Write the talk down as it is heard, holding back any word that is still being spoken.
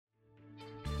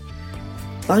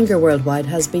Bangor Worldwide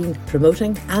has been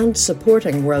promoting and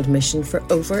supporting World Mission for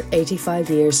over 85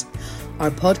 years. Our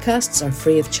podcasts are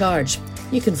free of charge.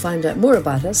 You can find out more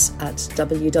about us at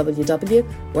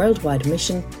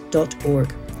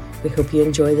www.worldwidemission.org. We hope you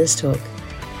enjoy this talk.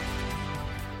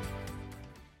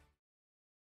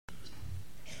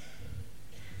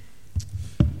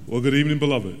 Well, good evening,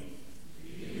 beloved.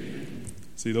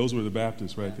 See, those were the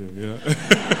Baptists right there, yeah?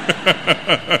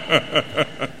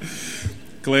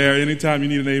 Claire, anytime you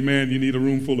need an amen, you need a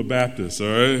room full of Baptists, all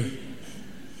right?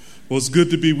 Well, it's good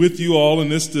to be with you all in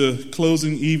this, the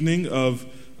closing evening of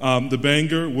the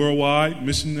Bangor Worldwide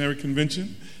Missionary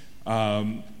Convention.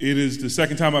 It is the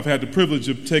second time I've had the privilege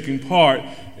of taking part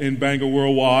in Bangor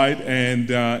Worldwide, and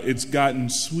it's gotten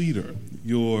sweeter.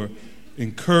 Your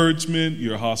encouragement,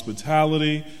 your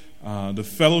hospitality, the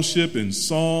fellowship in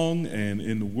song and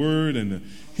in the word and the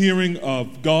hearing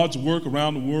of God's work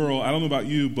around the world. I don't know about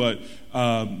you, but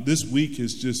this week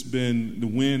has just been the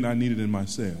wind I needed in my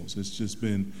sails. It's just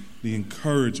been the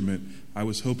encouragement I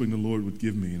was hoping the Lord would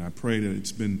give me, and I pray that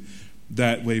it's been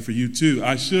that way for you too.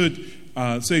 I should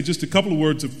say just a couple of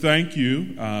words of thank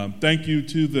you. Thank you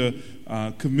to the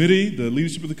committee, the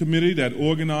leadership of the committee that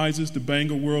organizes the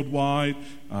Bangor Worldwide,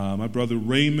 my brother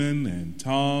Raymond and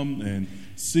Tom and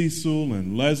Cecil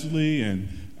and Leslie and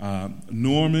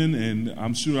Norman, and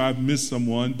I'm sure I've missed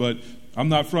someone, but I'm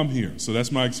not from here, so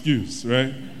that's my excuse,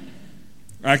 right?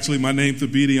 Actually, my name,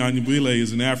 Thabiti Anyabwile,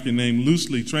 is an African name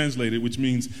loosely translated, which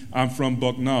means I'm from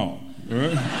Bucknell,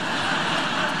 right?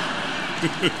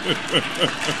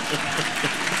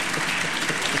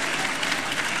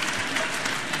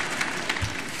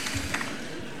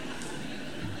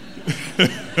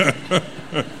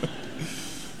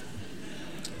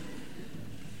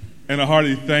 And a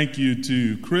hearty thank you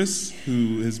to Chris,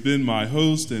 who has been my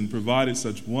host and provided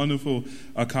such wonderful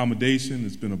accommodation.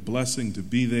 It's been a blessing to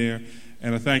be there.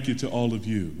 And a thank you to all of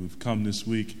you who have come this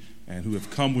week and who have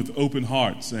come with open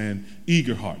hearts and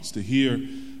eager hearts to hear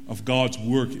of God's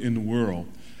work in the world.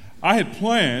 I had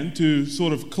planned to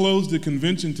sort of close the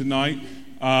convention tonight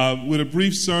with a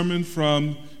brief sermon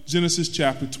from Genesis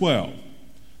chapter 12,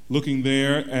 looking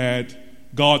there at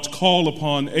God's call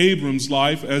upon Abram's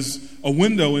life as a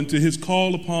window into his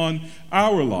call upon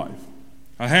our life.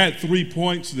 I had 3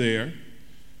 points there: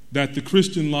 that the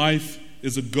Christian life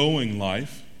is a going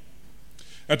life,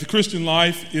 that the Christian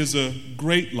life is a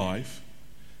great life,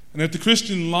 and that the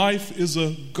Christian life is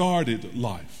a guarded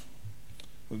life.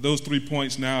 Those 3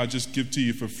 points now I just give to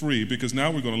you for free, because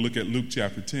now we're going to look at Luke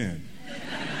chapter 10.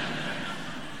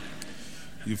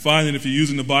 You find it if you're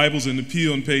using the Bibles in the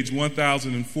pew on page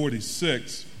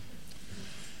 1046.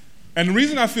 And the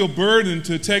reason I feel burdened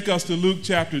to take us to Luke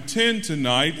chapter 10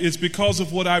 tonight is because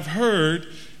of what I've heard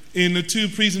in the 2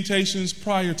 presentations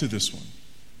prior to this one.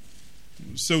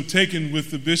 So taken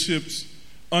with the bishop's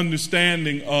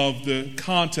understanding of the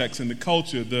context and the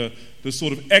culture, the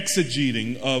sort of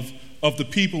exegeting of the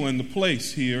people and the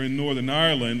place here in Northern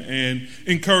Ireland, and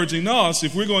encouraging us,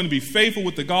 if we're going to be faithful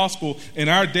with the gospel in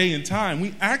our day and time,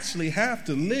 we actually have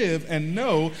to live and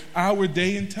know our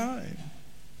day and time.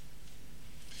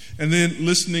 And then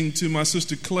listening to my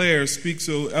sister Claire speak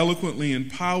so eloquently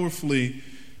and powerfully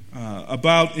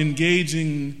about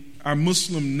engaging our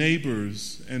Muslim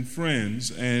neighbors and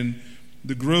friends and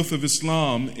the growth of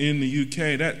Islam in the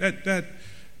UK,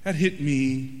 that hit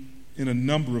me in a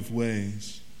number of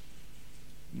ways.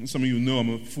 Some of you know I'm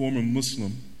a former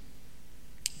Muslim,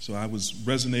 so I was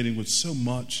resonating with so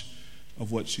much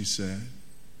of what she said.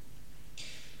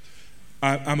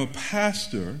 I'm a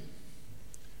pastor,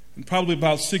 and probably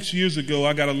about 6 years ago,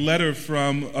 I got a letter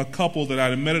from a couple that I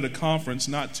had met at a conference,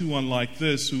 not too unlike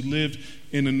this, who lived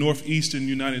in the northeastern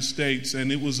United States,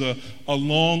 and it was a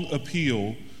long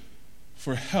appeal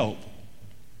for help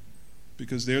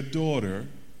because their daughter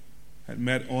had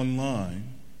met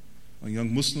online a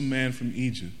young Muslim man from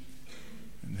Egypt,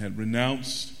 and had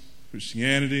renounced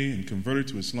Christianity and converted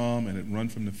to Islam and had run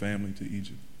from the family to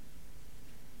Egypt.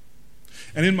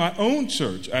 And in my own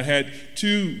church, I had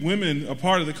 2 women, a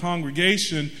part of the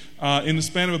congregation, in the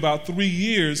span of about 3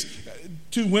 years,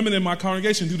 2 women in my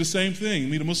congregation do the same thing,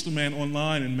 meet a Muslim man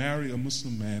online and marry a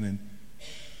Muslim man, and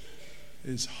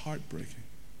it's heartbreaking.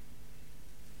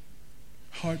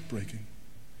 Heartbreaking.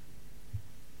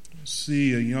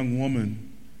 See a young woman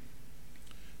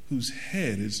whose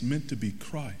head is meant to be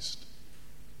Christ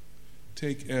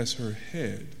take as her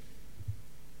head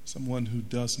someone who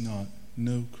does not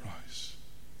know Christ.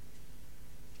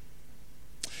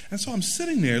 And so I'm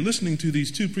sitting there listening to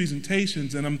these 2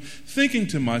 presentations, and I'm thinking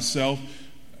to myself,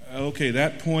 okay,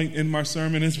 that point in my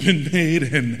sermon has been made,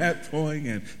 and that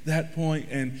point,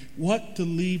 and what to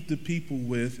leave the people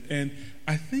with. And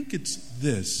I think it's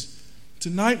this.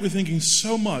 Tonight we're thinking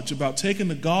so much about taking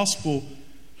the gospel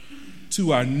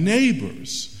to our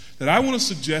neighbors that I want to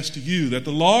suggest to you that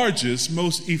the largest,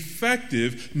 most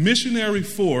effective missionary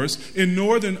force in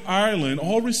Northern Ireland,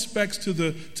 all respects to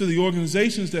the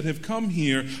organizations that have come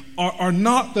here, are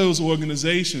not those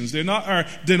organizations. They're not our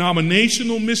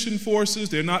denominational mission forces.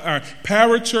 They're not our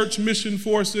parachurch mission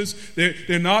forces.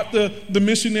 They're not the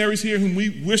missionaries here whom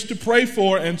we wish to pray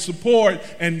for and support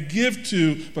and give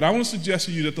to. But I want to suggest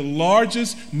to you that the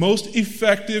largest, most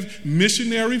effective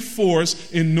missionary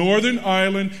force in Northern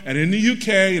Ireland and in the UK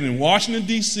and in Washington,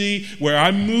 D.C., where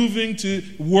I'm moving to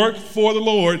work for the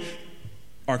Lord,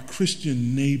 are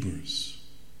Christian neighbors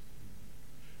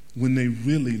when they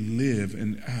really live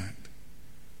and act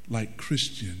like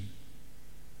Christian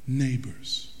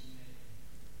neighbors.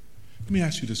 Let me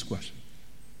ask you this question.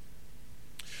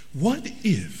 What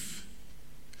if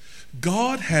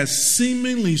God has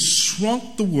seemingly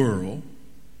shrunk the world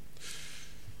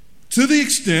to the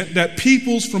extent that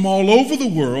peoples from all over the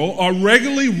world are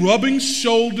regularly rubbing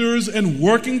shoulders and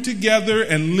working together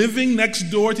and living next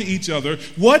door to each other?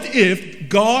 What if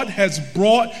God has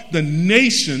brought the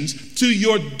nations to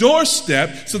your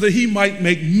doorstep so that he might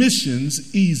make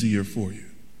missions easier for you?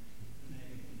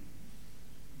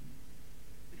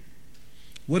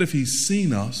 What if he's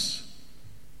seen us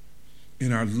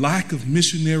in our lack of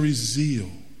missionary zeal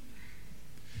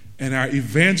and our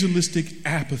evangelistic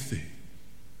apathy,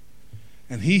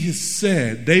 and he has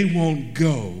said they won't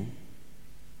go,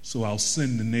 so I'll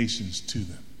send the nations to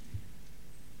them?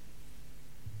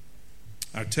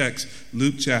 Our text,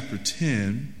 Luke chapter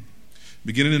 10,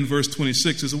 beginning in verse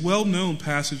 26, is a well-known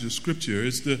passage of Scripture.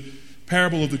 It's the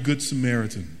parable of the Good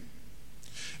Samaritan.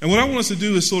 And what I want us to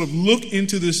do is sort of look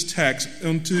into this text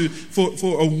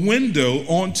for a window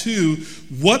onto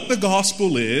what the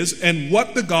gospel is and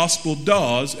what the gospel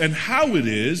does and how it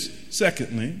is,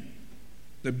 secondly,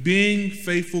 that being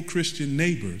faithful Christian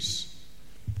neighbors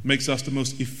makes us the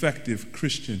most effective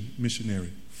Christian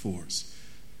missionary force.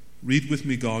 Read with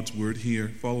me God's word here.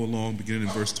 Follow along, beginning in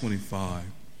verse 25.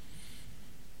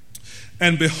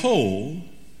 And behold,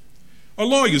 a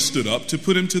lawyer stood up to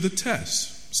put him to the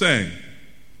test, saying,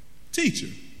 Teacher,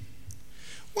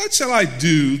 what shall I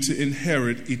do to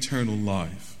inherit eternal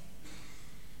life?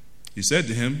 He said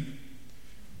to him,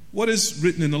 What is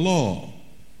written in the law?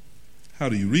 How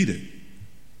do you read it?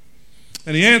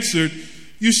 And he answered,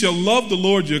 You shall love the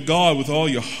Lord your God with all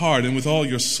your heart and with all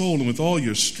your soul and with all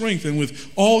your strength and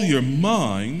with all your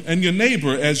mind, and your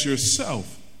neighbor as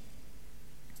yourself.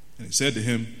 And he said to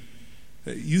him,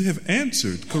 You have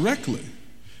answered correctly.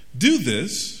 Do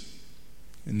this,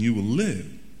 and you will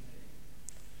live.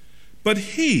 But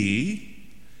he,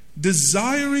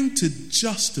 desiring to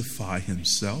justify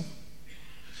himself,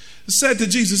 said to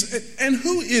Jesus, And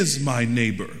who is my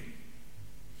neighbor?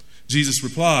 Jesus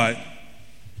replied,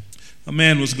 A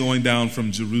man was going down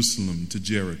from Jerusalem to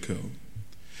Jericho,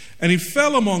 and he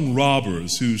fell among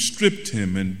robbers who stripped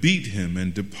him and beat him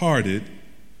and departed,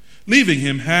 leaving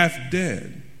him half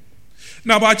dead.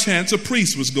 Now by chance a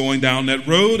priest was going down that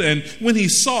road, and when he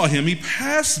saw him, he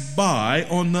passed by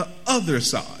on the other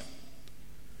side.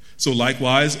 So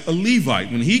likewise a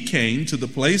Levite, when he came to the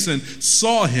place and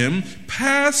saw him,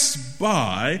 passed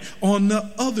by on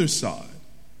the other side.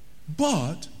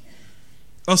 But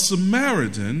a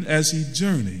Samaritan, as he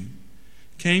journeyed,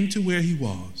 came to where he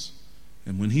was,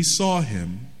 and when he saw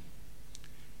him,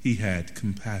 he had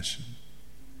compassion.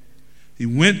 He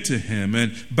went to him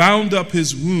and bound up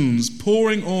his wounds,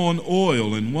 pouring on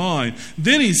oil and wine.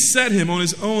 Then he set him on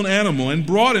his own animal and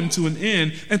brought him to an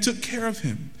inn and took care of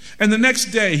him. And the next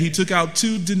day he took out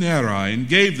 2 denarii and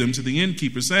gave them to the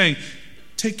innkeeper, saying,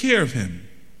 Take care of him,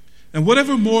 and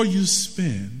whatever more you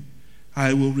spend,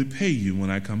 I will repay you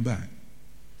when I come back.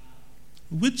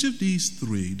 Which of these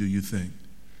 3 do you think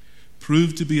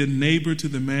proved to be a neighbor to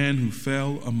the man who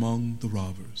fell among the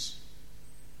robbers?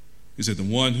 He said, The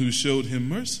one who showed him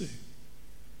mercy.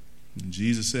 And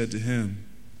Jesus said to him,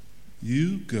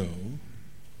 You go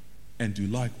and do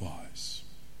likewise.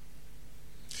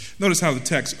 Notice how the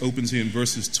text opens here in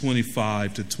verses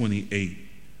 25 to 28.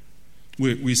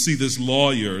 We see this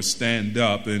lawyer stand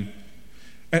up, and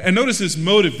notice his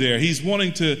motive there. He's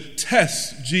wanting to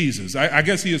test Jesus. I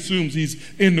guess he assumes he's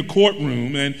in the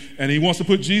courtroom, and he wants to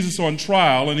put Jesus on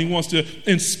trial, and he wants to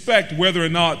inspect whether or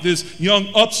not this young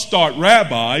upstart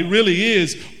rabbi really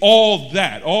is all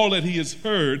that he has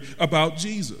heard about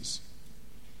Jesus.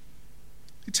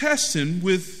 He tests him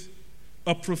with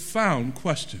a profound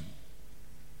question.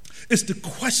 It's the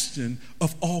question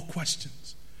of all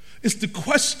questions. It's the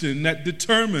question that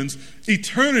determines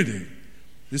eternity.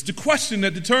 It's the question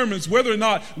that determines whether or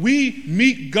not we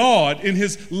meet God in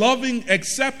his loving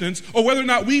acceptance or whether or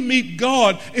not we meet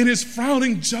God in his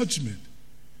frowning judgment.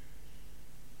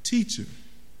 Teacher,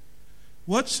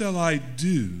 what shall I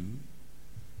do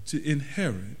to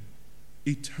inherit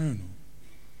eternal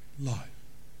life?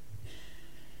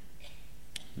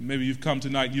 And maybe you've come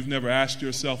tonight, you've never asked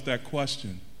yourself that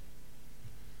question.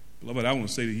 Beloved, I want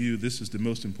to say to you, this is the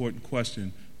most important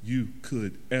question you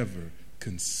could ever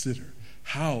consider.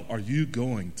 How are you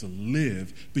going to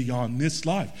live beyond this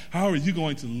life? How are you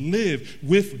going to live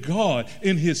with God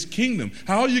in his kingdom?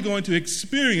 How are you going to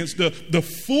experience the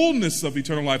fullness of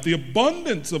eternal life, the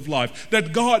abundance of life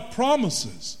that God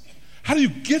promises? How do you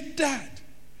get that?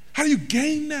 How do you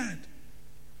gain that?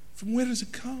 From where does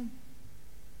it come?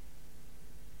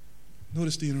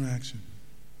 Notice the interaction.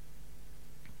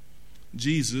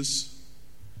 Jesus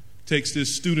takes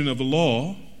this student of the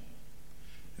law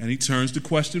and he turns the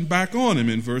question back on him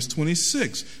in verse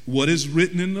 26. What is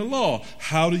written in the law?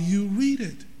 How do you read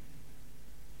it?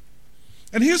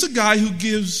 And here's a guy who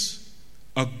gives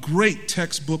a great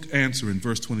textbook answer in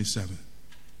verse 27.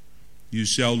 You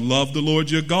shall love the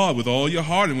Lord your God with all your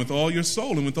heart and with all your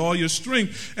soul and with all your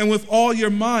strength and with all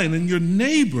your mind, and your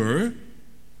neighbor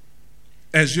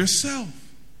as yourself.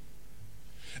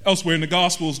 Elsewhere in the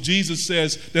Gospels, Jesus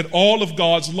says that all of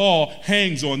God's law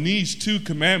hangs on these two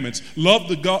commandments. Love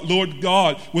the Lord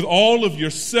God with all of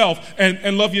yourself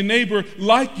and love your neighbor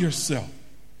like yourself.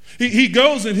 He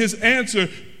goes in his answer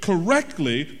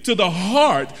correctly to the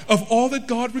heart of all that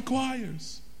God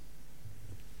requires.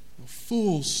 A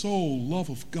full soul love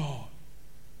of God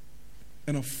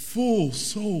and a full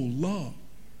soul love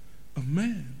of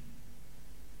man.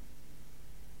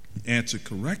 Answer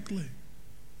correctly.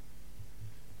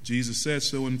 Jesus said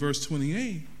so in verse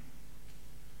 28.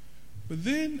 But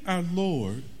then our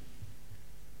Lord,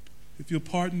 if you'll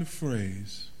pardon the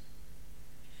phrase,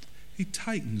 he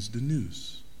tightens the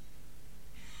noose.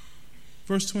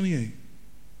 Verse 28.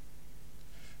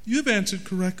 You've answered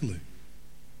correctly.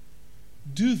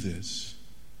 Do this,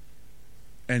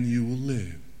 and you will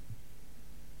live.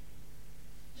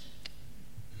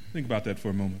 Think about that for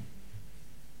a moment.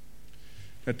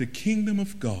 That the kingdom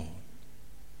of God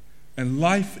and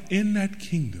life in that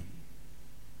kingdom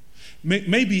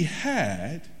may be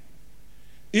had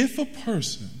if a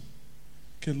person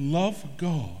can love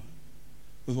God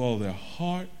with all their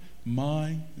heart,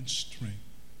 mind, and strength,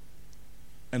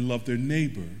 and love their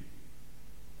neighbor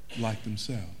like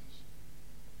themselves.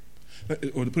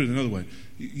 Or to put it another way,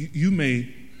 you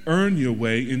may earn your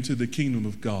way into the kingdom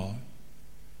of God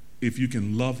if you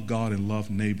can love God and love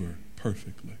neighbor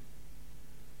perfectly.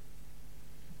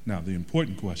 Now, the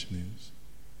important question is,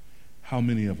 how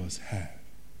many of us have?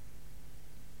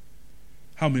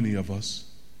 How many of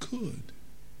us could?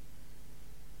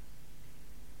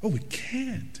 Oh, we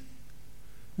can't.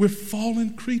 We're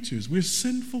fallen creatures. We're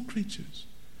sinful creatures.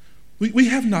 We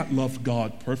have not loved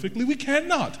God perfectly. We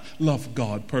cannot love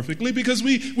God perfectly because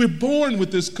we're born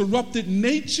with this corrupted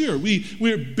nature.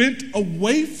 We're bent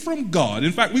away from God.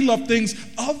 In fact, we love things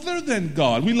other than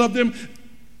God. We love them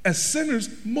as sinners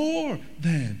more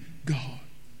than God.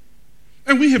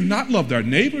 And we have not loved our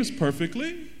neighbors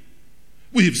perfectly.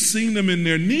 We have seen them in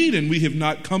their need and we have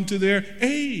not come to their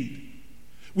aid.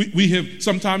 We have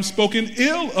sometimes spoken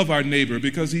ill of our neighbor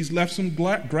because he's left some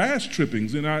grass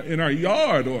trippings in our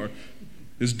yard, or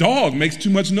his dog makes too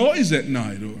much noise at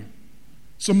night, or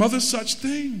some other such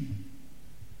thing.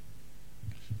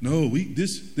 No,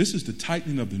 this is the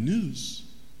tightening of the noose,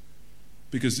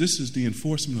 because this is the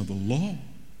enforcement of the law.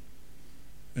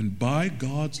 And by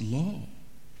God's law,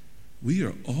 we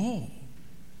are all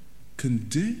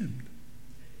condemned.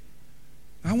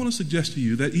 I want to suggest to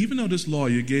you that even though this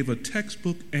lawyer gave a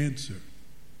textbook answer,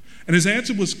 and his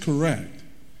answer was correct,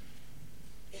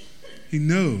 he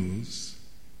knows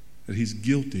that he's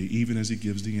guilty even as he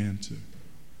gives the answer.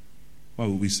 Why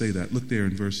would we say that? Look there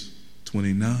in verse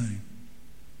 29.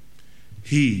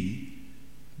 He,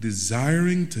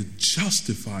 desiring to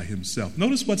justify himself.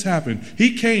 Notice what's happened.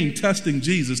 He came testing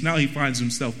Jesus. Now he finds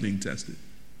himself being tested.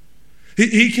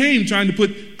 He came trying to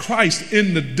put Christ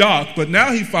in the dock, but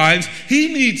now he finds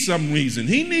he needs some reason.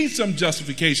 He needs some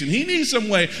justification. He needs some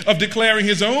way of declaring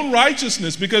his own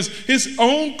righteousness, because his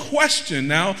own question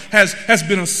now has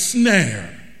been a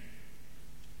snare.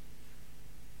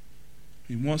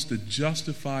 He wants to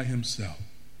justify himself.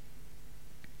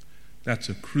 That's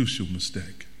a crucial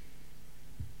mistake.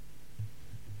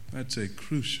 That's a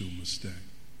crucial mistake.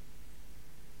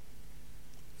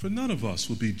 For none of us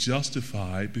will be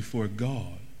justified before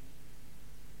God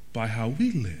by how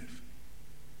we live.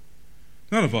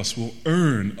 None of us will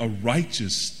earn a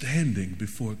righteous standing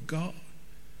before God.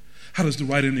 How does the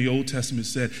writer in the Old Testament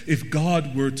say, if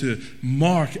God were to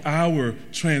mark our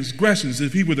transgressions,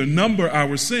 if he were to number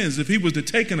our sins, if he was to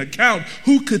take an account,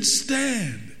 who could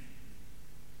stand?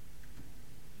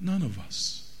 None of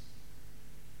us.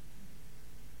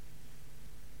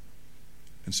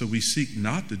 And so we seek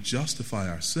not to justify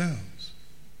ourselves,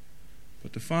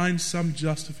 but to find some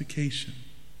justification,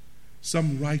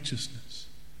 some righteousness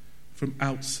from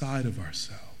outside of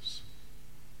ourselves.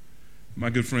 My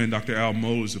good friend, Dr. Al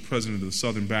Mohler, is the president of the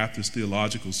Southern Baptist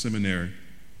Theological Seminary.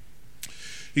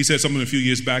 He said something a few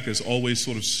years back that's always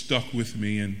sort of stuck with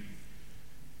me, and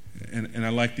I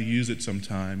like to use it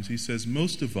sometimes. He says,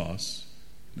 most of us,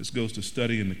 this goes to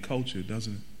studying the culture,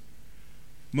 doesn't it?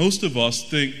 Most of us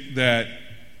think that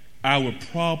our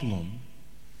problem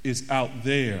is out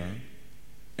there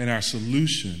and our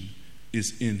solution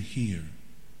is in here.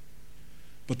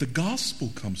 But the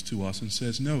gospel comes to us and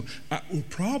says, no, our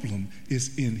problem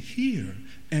is in here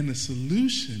and the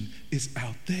solution is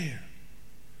out there.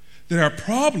 That our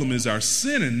problem is our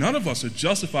sin, and none of us are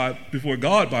justified before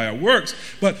God by our works,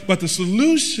 but the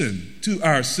solution to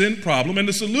our sin problem and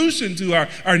the solution to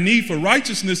our need for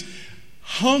righteousness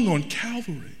hung on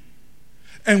Calvary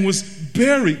and was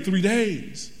buried 3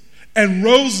 days and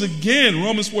rose again,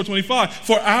 Romans 4:25,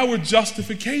 for our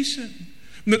justification.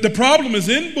 The problem is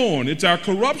inborn. It's our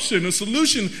corruption. The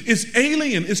solution is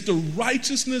alien. It's the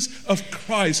righteousness of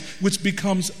Christ which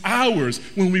becomes ours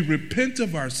when we repent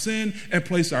of our sin and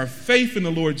place our faith in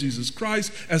the Lord Jesus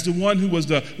Christ as the one who was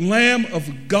the Lamb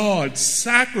of God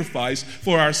sacrificed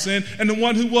for our sin, and the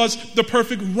one who was the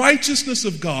perfect righteousness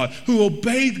of God, who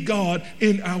obeyed God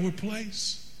in our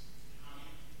place.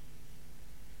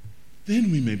 Then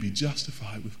we may be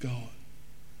justified with God,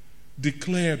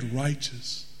 declared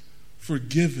righteous,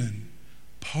 forgiven,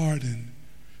 pardoned,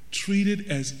 treated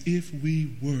as if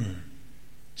we were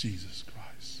Jesus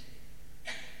Christ.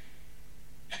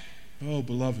 Oh,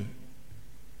 beloved,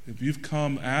 if you've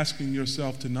come asking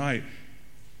yourself tonight,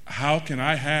 how can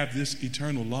I have this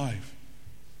eternal life?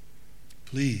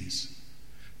 Please,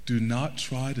 do not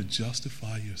try to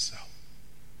justify yourself.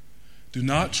 Do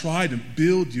not try to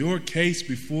build your case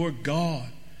before God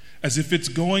as if it's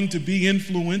going to be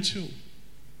influential.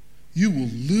 You will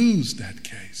lose that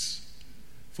case,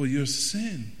 for your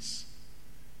sins,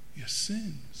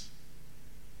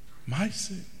 my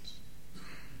sins,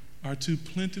 are too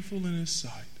plentiful in His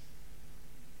sight.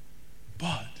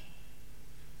 But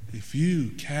if you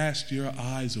cast your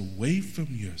eyes away from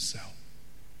yourself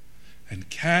and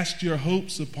cast your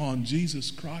hopes upon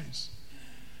Jesus Christ,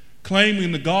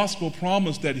 claiming the gospel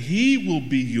promise that He will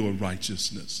be your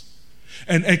righteousness,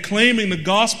 and claiming the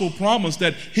gospel promise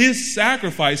that His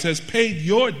sacrifice has paid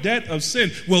your debt of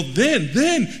sin, well,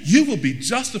 then you will be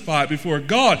justified before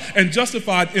God, and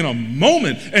justified in a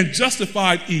moment, and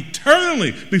justified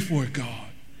eternally before God.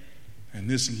 And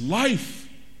this life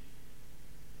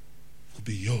will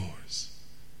be yours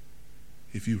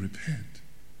if you repent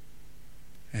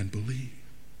and believe.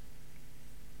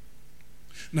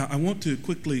 Now, I want to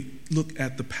quickly look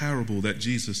at the parable that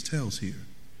Jesus tells here.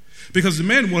 Because the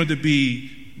man wanted to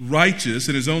be righteous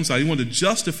in his own sight. He wanted to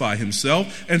justify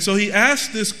himself. And so he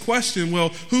asked this question, well,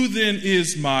 who then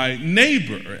is my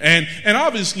neighbor? And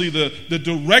obviously the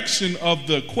direction of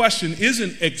the question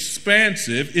isn't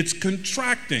expansive, it's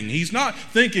contracting. He's not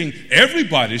thinking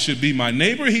everybody should be my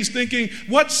neighbor. He's thinking,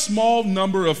 what small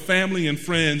number of family and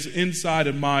friends inside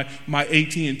of my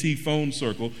AT&T phone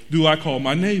circle do I call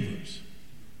my neighbors?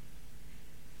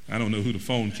 I don't know who the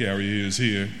phone carrier is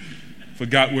here.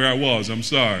 Forgot where I was. I'm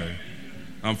sorry.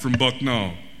 I'm from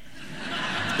Bucknell.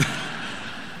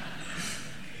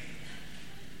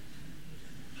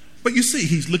 But you see,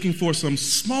 he's looking for some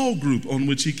small group on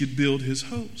which he could build his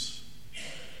hopes.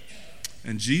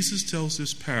 And Jesus tells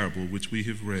this parable, which we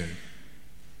have read.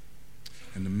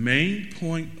 And the main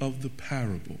point of the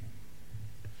parable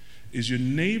is your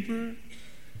neighbor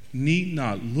need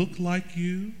not look like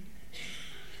you,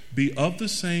 be of the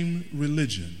same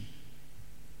religion,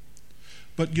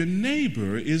 but your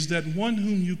neighbor is that one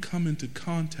whom you come into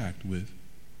contact with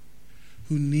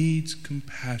who needs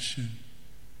compassion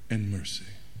and mercy.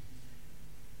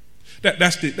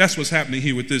 That's what's happening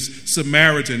here with this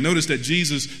Samaritan. Notice that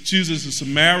Jesus chooses a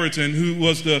Samaritan who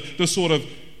was the sort of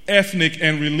ethnic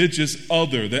and religious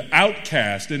other, the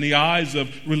outcast in the eyes of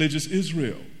religious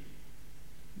Israel.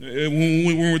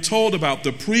 When we're told about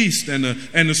the priest and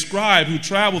the scribe who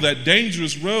traveled that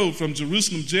dangerous road from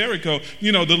Jerusalem to Jericho,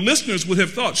 the listeners would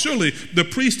have thought surely the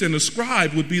priest and the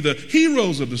scribe would be the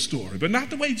heroes of the story, but not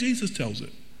the way Jesus tells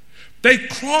it. They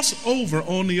cross over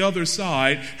on the other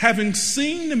side, having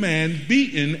seen the man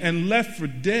beaten and left for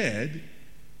dead,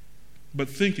 but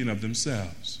thinking of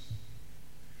themselves.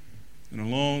 And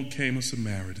along came a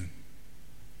Samaritan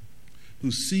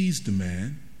who sees the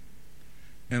man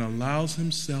and allows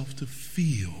himself to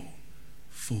feel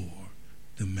for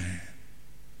the man.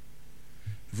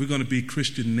 If we're going to be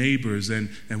Christian neighbors and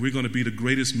we're going to be the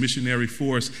greatest missionary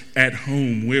force at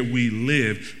home where we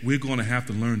live, we're going to have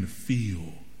to learn to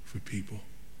feel for people.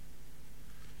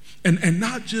 And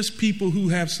not just people who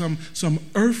have some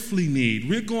earthly need.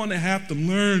 We're going to have to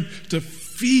learn to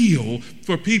feel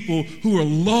for people who are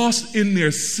lost in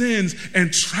their sins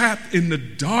and trapped in the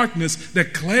darkness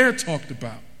that Claire talked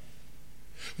about.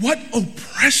 What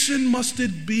oppression must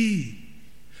it be?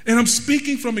 And I'm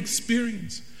speaking from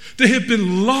experience. To have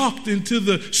been locked into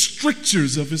the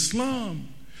strictures of Islam,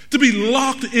 to be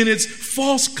locked in its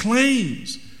false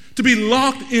claims, to be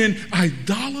locked in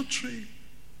idolatry.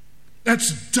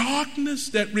 That's darkness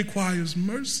that requires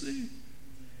mercy.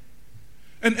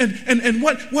 And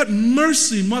what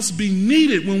mercy must be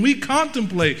needed when we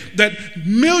contemplate that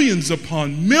millions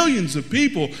upon millions of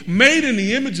people made in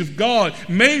the image of God,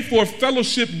 made for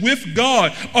fellowship with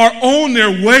God, are on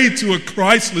their way to a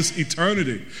Christless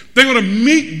eternity. They're going to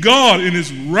meet God in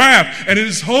his wrath and in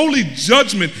his holy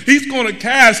judgment. He's going to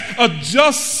cast a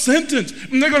just sentence,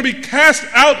 and they're going to be cast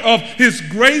out of his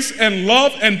grace and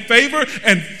love and favor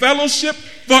and fellowship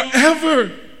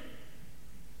forever.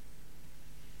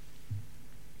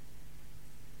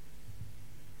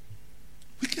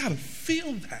 We got to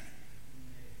feel that.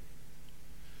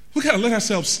 We got to let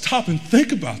ourselves stop and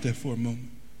think about that for a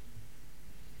moment.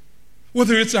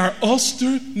 Whether it's our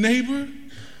Ulster neighbor,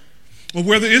 or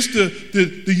whether it's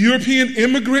the European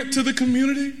immigrant to the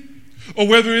community, or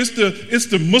whether it's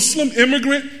the Muslim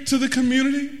immigrant to the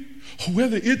community, or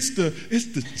whether it's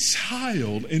the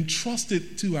child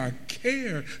entrusted to our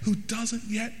care who doesn't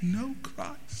yet know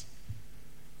Christ.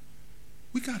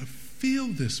 We got to feel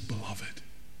this, beloved,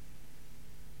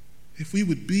 if we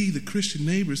would be the Christian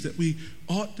neighbors that we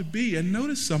ought to be. And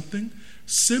notice something,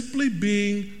 simply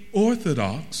being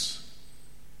orthodox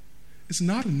is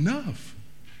not enough.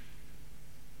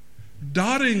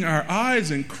 Dotting our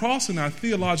I's and crossing our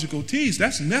theological T's,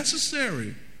 that's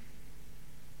necessary.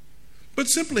 But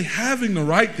simply having the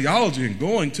right theology and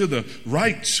going to the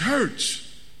right church,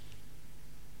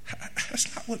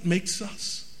 that's not what makes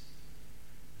us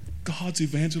God's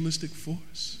evangelistic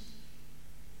force.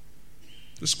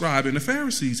 The scribe and the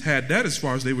Pharisees had that as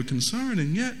far as they were concerned,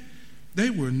 and yet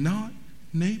they were not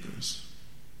neighbors.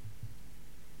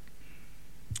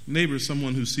 Neighbor is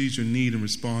someone who sees your need and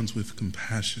responds with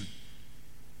compassion,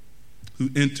 who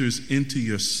enters into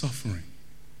your suffering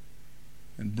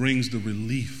and brings the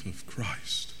relief of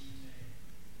Christ.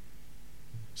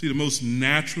 See, the most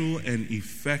natural and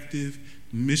effective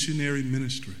missionary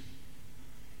ministry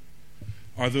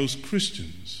are those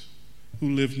Christians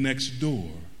who live next door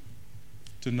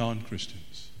to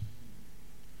non-Christians,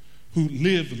 who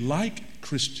live like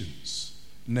Christians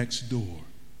next door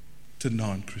to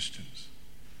non-Christians,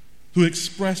 who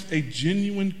express a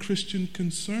genuine Christian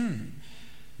concern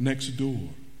next door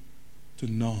to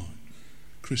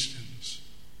non-Christians.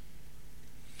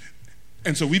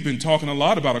 And so we've been talking a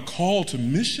lot about a call to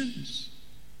missions.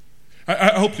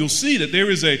 I hope you'll see that there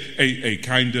is a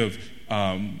kind of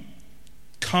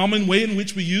common way in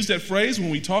which we use that phrase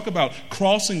when we talk about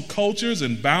crossing cultures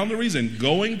and boundaries and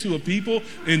going to a people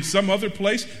in some other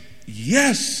place.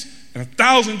 Yes, and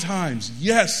 1,000 times,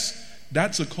 yes,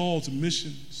 that's a call to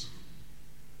missions.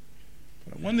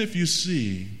 But I wonder if you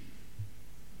see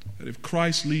that if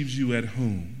Christ leaves you at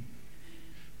home,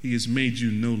 he has made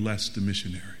you no less the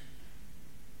missionary.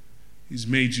 He's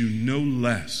made you no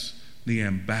less the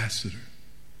ambassador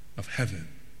of heaven,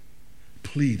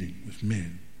 pleading with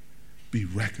men, be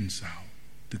reconciled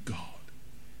to God.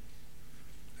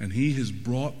 And he has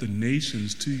brought the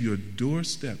nations to your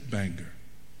doorstep, Bangor,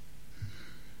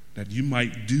 that you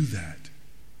might do that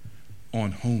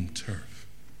on home turf.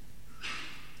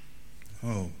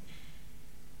 Oh,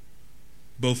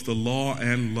 both the law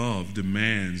and love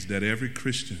demands that every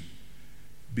Christian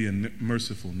be a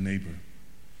merciful neighbor.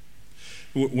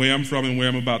 Where I'm from and where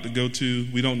I'm about to go to,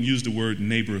 we don't use the word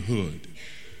neighborhood.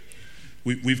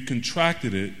 We've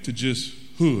contracted it to just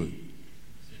hood.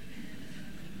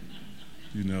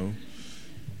 You know,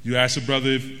 you ask a brother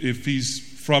if he's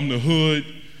from the hood,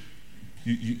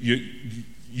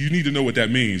 you need to know what that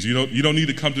means. You don't need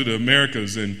to come to the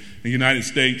Americas and the United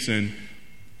States and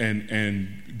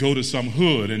go to some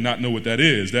hood and not know what that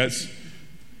is. That's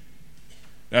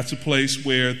a place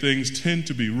where things tend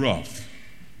to be rough.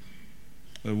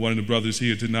 One of the brothers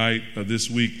here tonight, this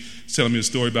week, is telling me a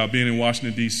story about being in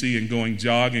Washington, D.C. and going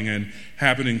jogging and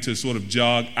happening to sort of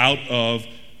jog out of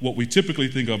what we typically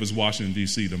think of as Washington,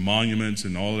 D.C., the monuments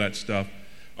and all of that stuff,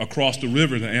 across the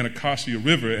river, the Anacostia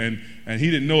River, and he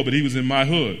didn't know it, but he was in my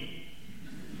hood.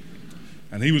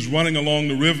 And he was running along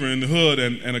the river in the hood,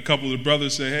 and a couple of the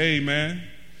brothers said, "Hey, man,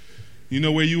 you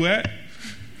know where you at?"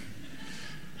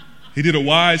 He did a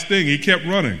wise thing. He kept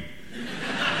running.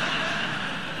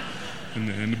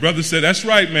 And the brother said, "That's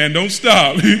right, man, don't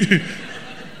stop." The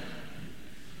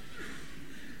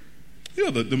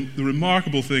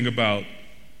remarkable thing about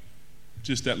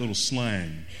just that little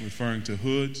slang referring to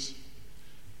hoods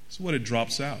is what it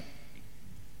drops out.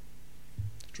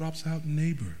 It drops out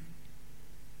neighbor.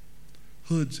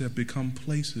 Hoods have become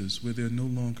places where there are no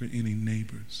longer any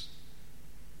neighbors.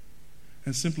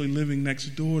 And simply living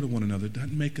next door to one another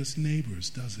doesn't make us neighbors,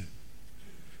 does it?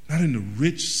 Not in the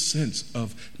rich sense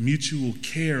of mutual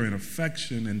care and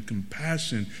affection and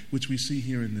compassion, which we see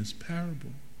here in this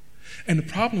parable. And the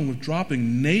problem with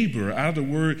dropping neighbor out of the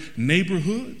word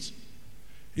neighborhoods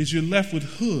is you're left with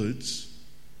hoods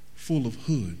full of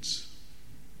hoods.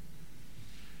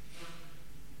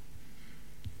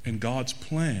 And God's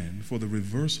plan for the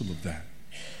reversal of that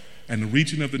and the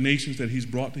reaching of the nations that he's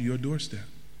brought to your doorstep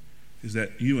is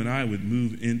that you and I would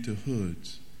move into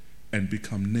hoods and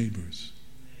become neighbors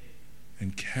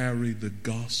and carry the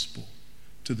gospel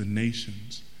to the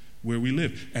nations where we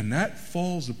live. And that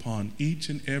falls upon each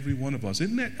and every one of us.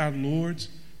 Isn't that our Lord's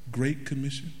great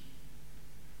commission?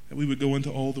 That we would go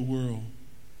into all the world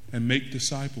and make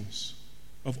disciples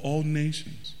of all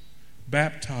nations,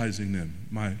 baptizing them.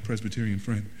 My Presbyterian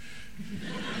friend.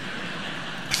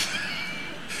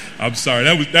 I'm sorry,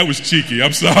 that was cheeky.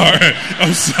 I'm sorry.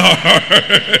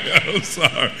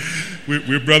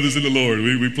 We're brothers in the Lord.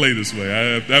 We play this way.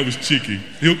 That was cheeky.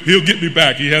 He'll get me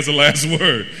back. He has the last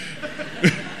word.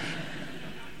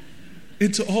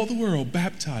 Into all the world,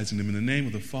 baptizing them in the name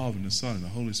of the Father and the Son and the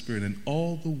Holy Spirit. And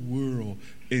all the world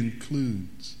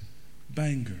includes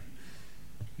Bangor,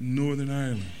 Northern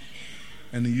Ireland,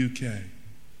 and the UK.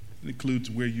 It includes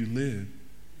where you live.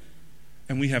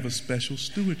 And we have a special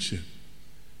stewardship.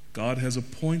 God has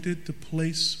appointed the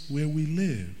place where we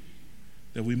live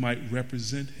that we might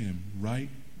represent him right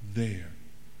there,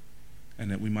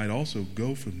 and that we might also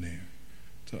go from there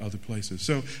to other places.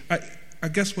 So I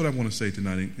guess what I want to say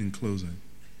tonight in closing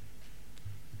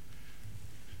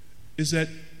is that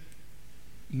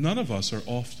none of us are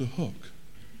off the hook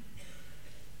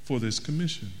for this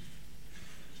commission.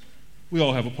 We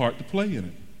all have a part to play in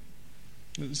it.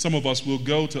 Some of us will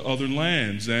go to other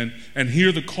lands and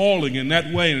hear the calling in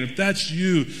that way. And if that's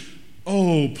you,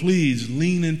 oh, please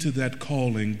lean into that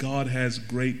calling. God has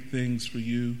great things for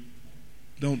you.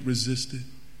 Don't resist it.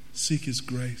 Seek his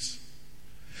grace.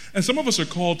 And some of us are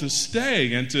called to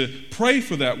stay and to pray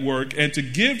for that work and to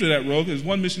give to that rope. As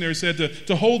one missionary said,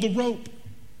 to hold the rope.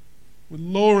 We're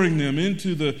lowering them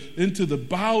into the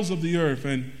bowels of the earth,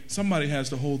 and somebody has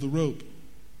to hold the rope.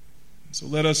 So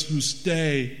let us who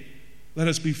stay, let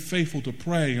us be faithful to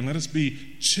pray, and let us be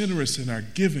generous in our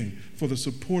giving for the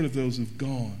support of those who've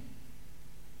gone.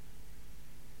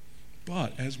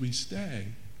 But as we stay,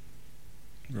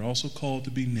 we're also called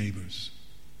to be neighbors,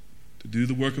 to do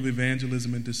the work of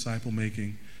evangelism and disciple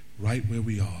making right where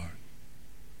we are.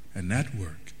 And that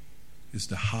work is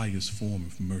the highest form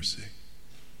of mercy.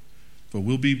 For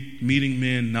we'll be meeting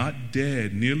men not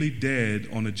dead, nearly dead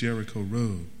on a Jericho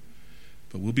road,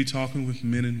 but we'll be talking with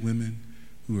men and women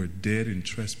who are dead in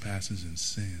trespasses and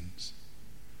sins.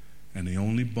 And the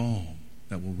only balm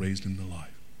that will raise them to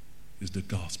life is the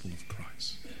gospel of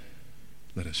Christ.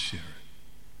 Let us share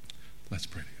it. Let's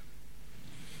pray together.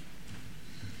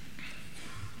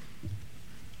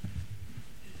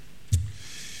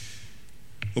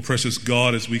 Oh, precious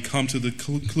God, as we come to the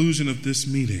conclusion of this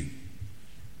meeting,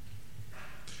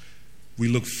 we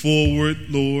look forward,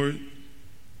 Lord,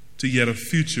 to yet a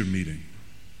future meeting.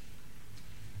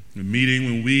 A meeting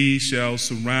when we shall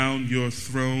surround your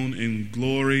throne in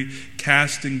glory,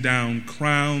 casting down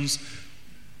crowns,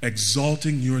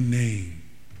 exalting your name,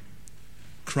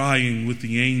 crying with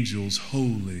the angels,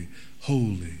 holy,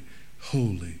 holy,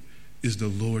 holy is the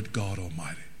Lord God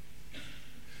Almighty.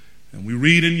 And we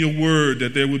read in your word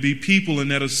that there would be people in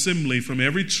that assembly from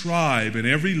every tribe and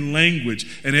every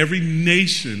language and every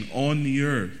nation on the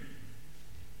earth.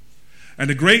 And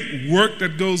the great work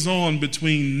that goes on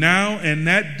between now and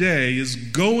that day is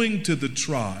going to the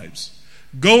tribes,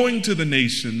 going to the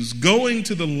nations, going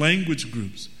to the language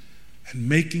groups, and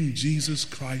making Jesus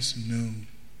Christ known.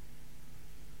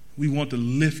 We want to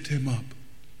lift him up,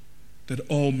 that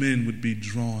all men would be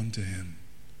drawn to him.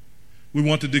 We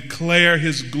want to declare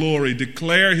his glory,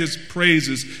 declare his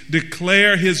praises,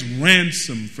 declare his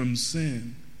ransom from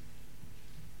sin,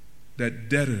 that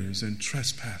debtors and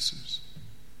trespassers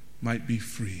might be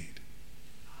freed.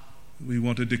 We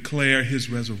want to declare his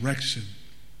resurrection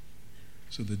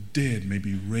so the dead may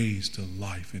be raised to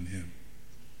life in him.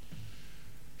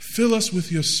 Fill us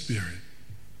with your Spirit.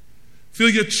 Fill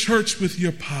your church with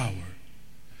your power.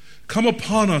 Come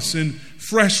upon us in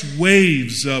fresh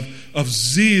waves of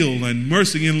zeal and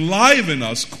mercy. Enliven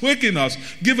us, quicken us,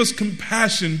 give us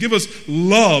compassion, give us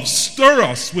love. Stir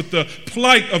us with the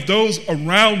plight of those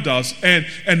around us and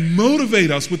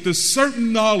motivate us with the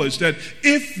certain knowledge that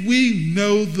if we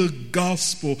know the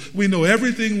gospel, we know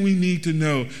everything we need to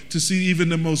know to see even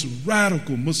the most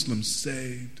radical Muslims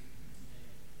saved.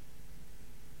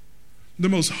 The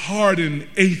most hardened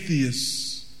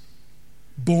atheists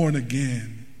born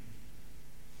again.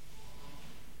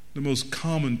 The most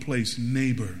commonplace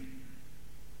neighbor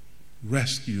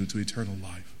rescued to eternal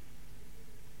life.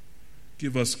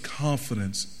 Give us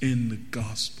confidence in the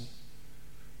gospel,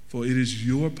 for it is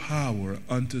your power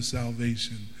unto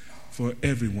salvation for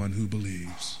everyone who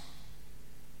believes.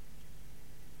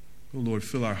 Oh Lord,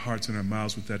 fill our hearts and our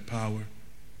mouths with that power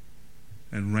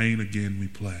and reign again, we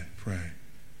pray,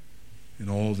 in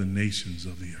all the nations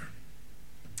of the earth.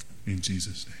 In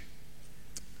Jesus' name,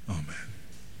 amen.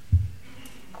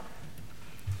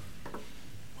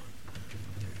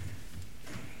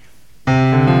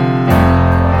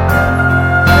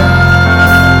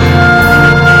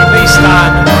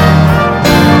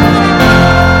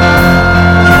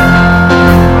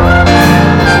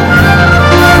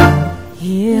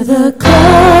 Hear the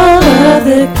call of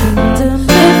the kingdom,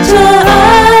 lift your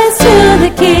eyes to the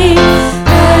King,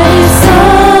 let his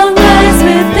song rise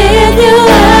within you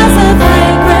as a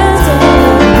fragrance of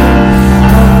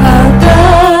our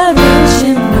God, rich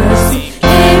in mercy,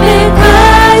 came in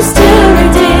Christ to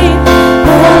redeem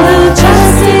all who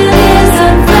trust in his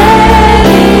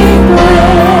unfailing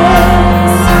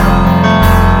grace.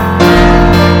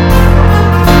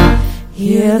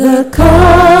 Hear the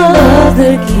call of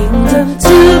the kingdom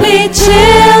to be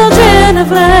children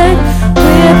of light,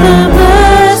 with the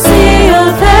mercy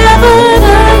of heaven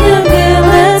and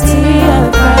humility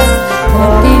of Christ,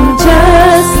 walking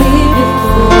justly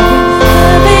before him,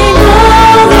 loving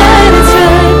all that is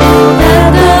right,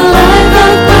 that the light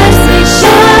of Christ may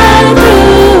shine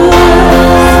through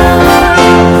us.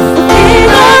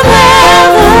 King of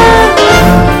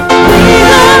heaven, we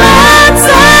will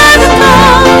answer the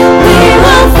call, we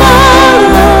will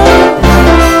follow,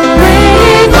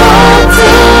 bringing hope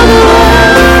to the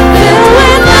world, filled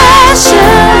with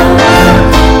passion,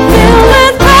 filled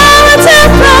with power to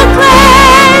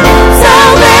proclaim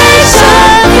salvation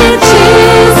in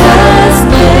Jesus'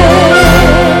 name.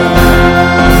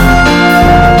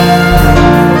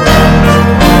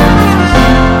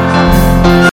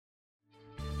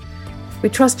 We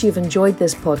trust you've enjoyed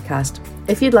this podcast.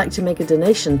 If you'd like to make a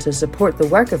donation to support the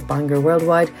work of Bangor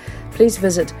Worldwide, please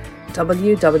visit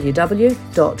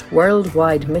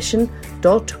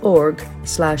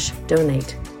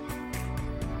www.worldwidemission.org/donate.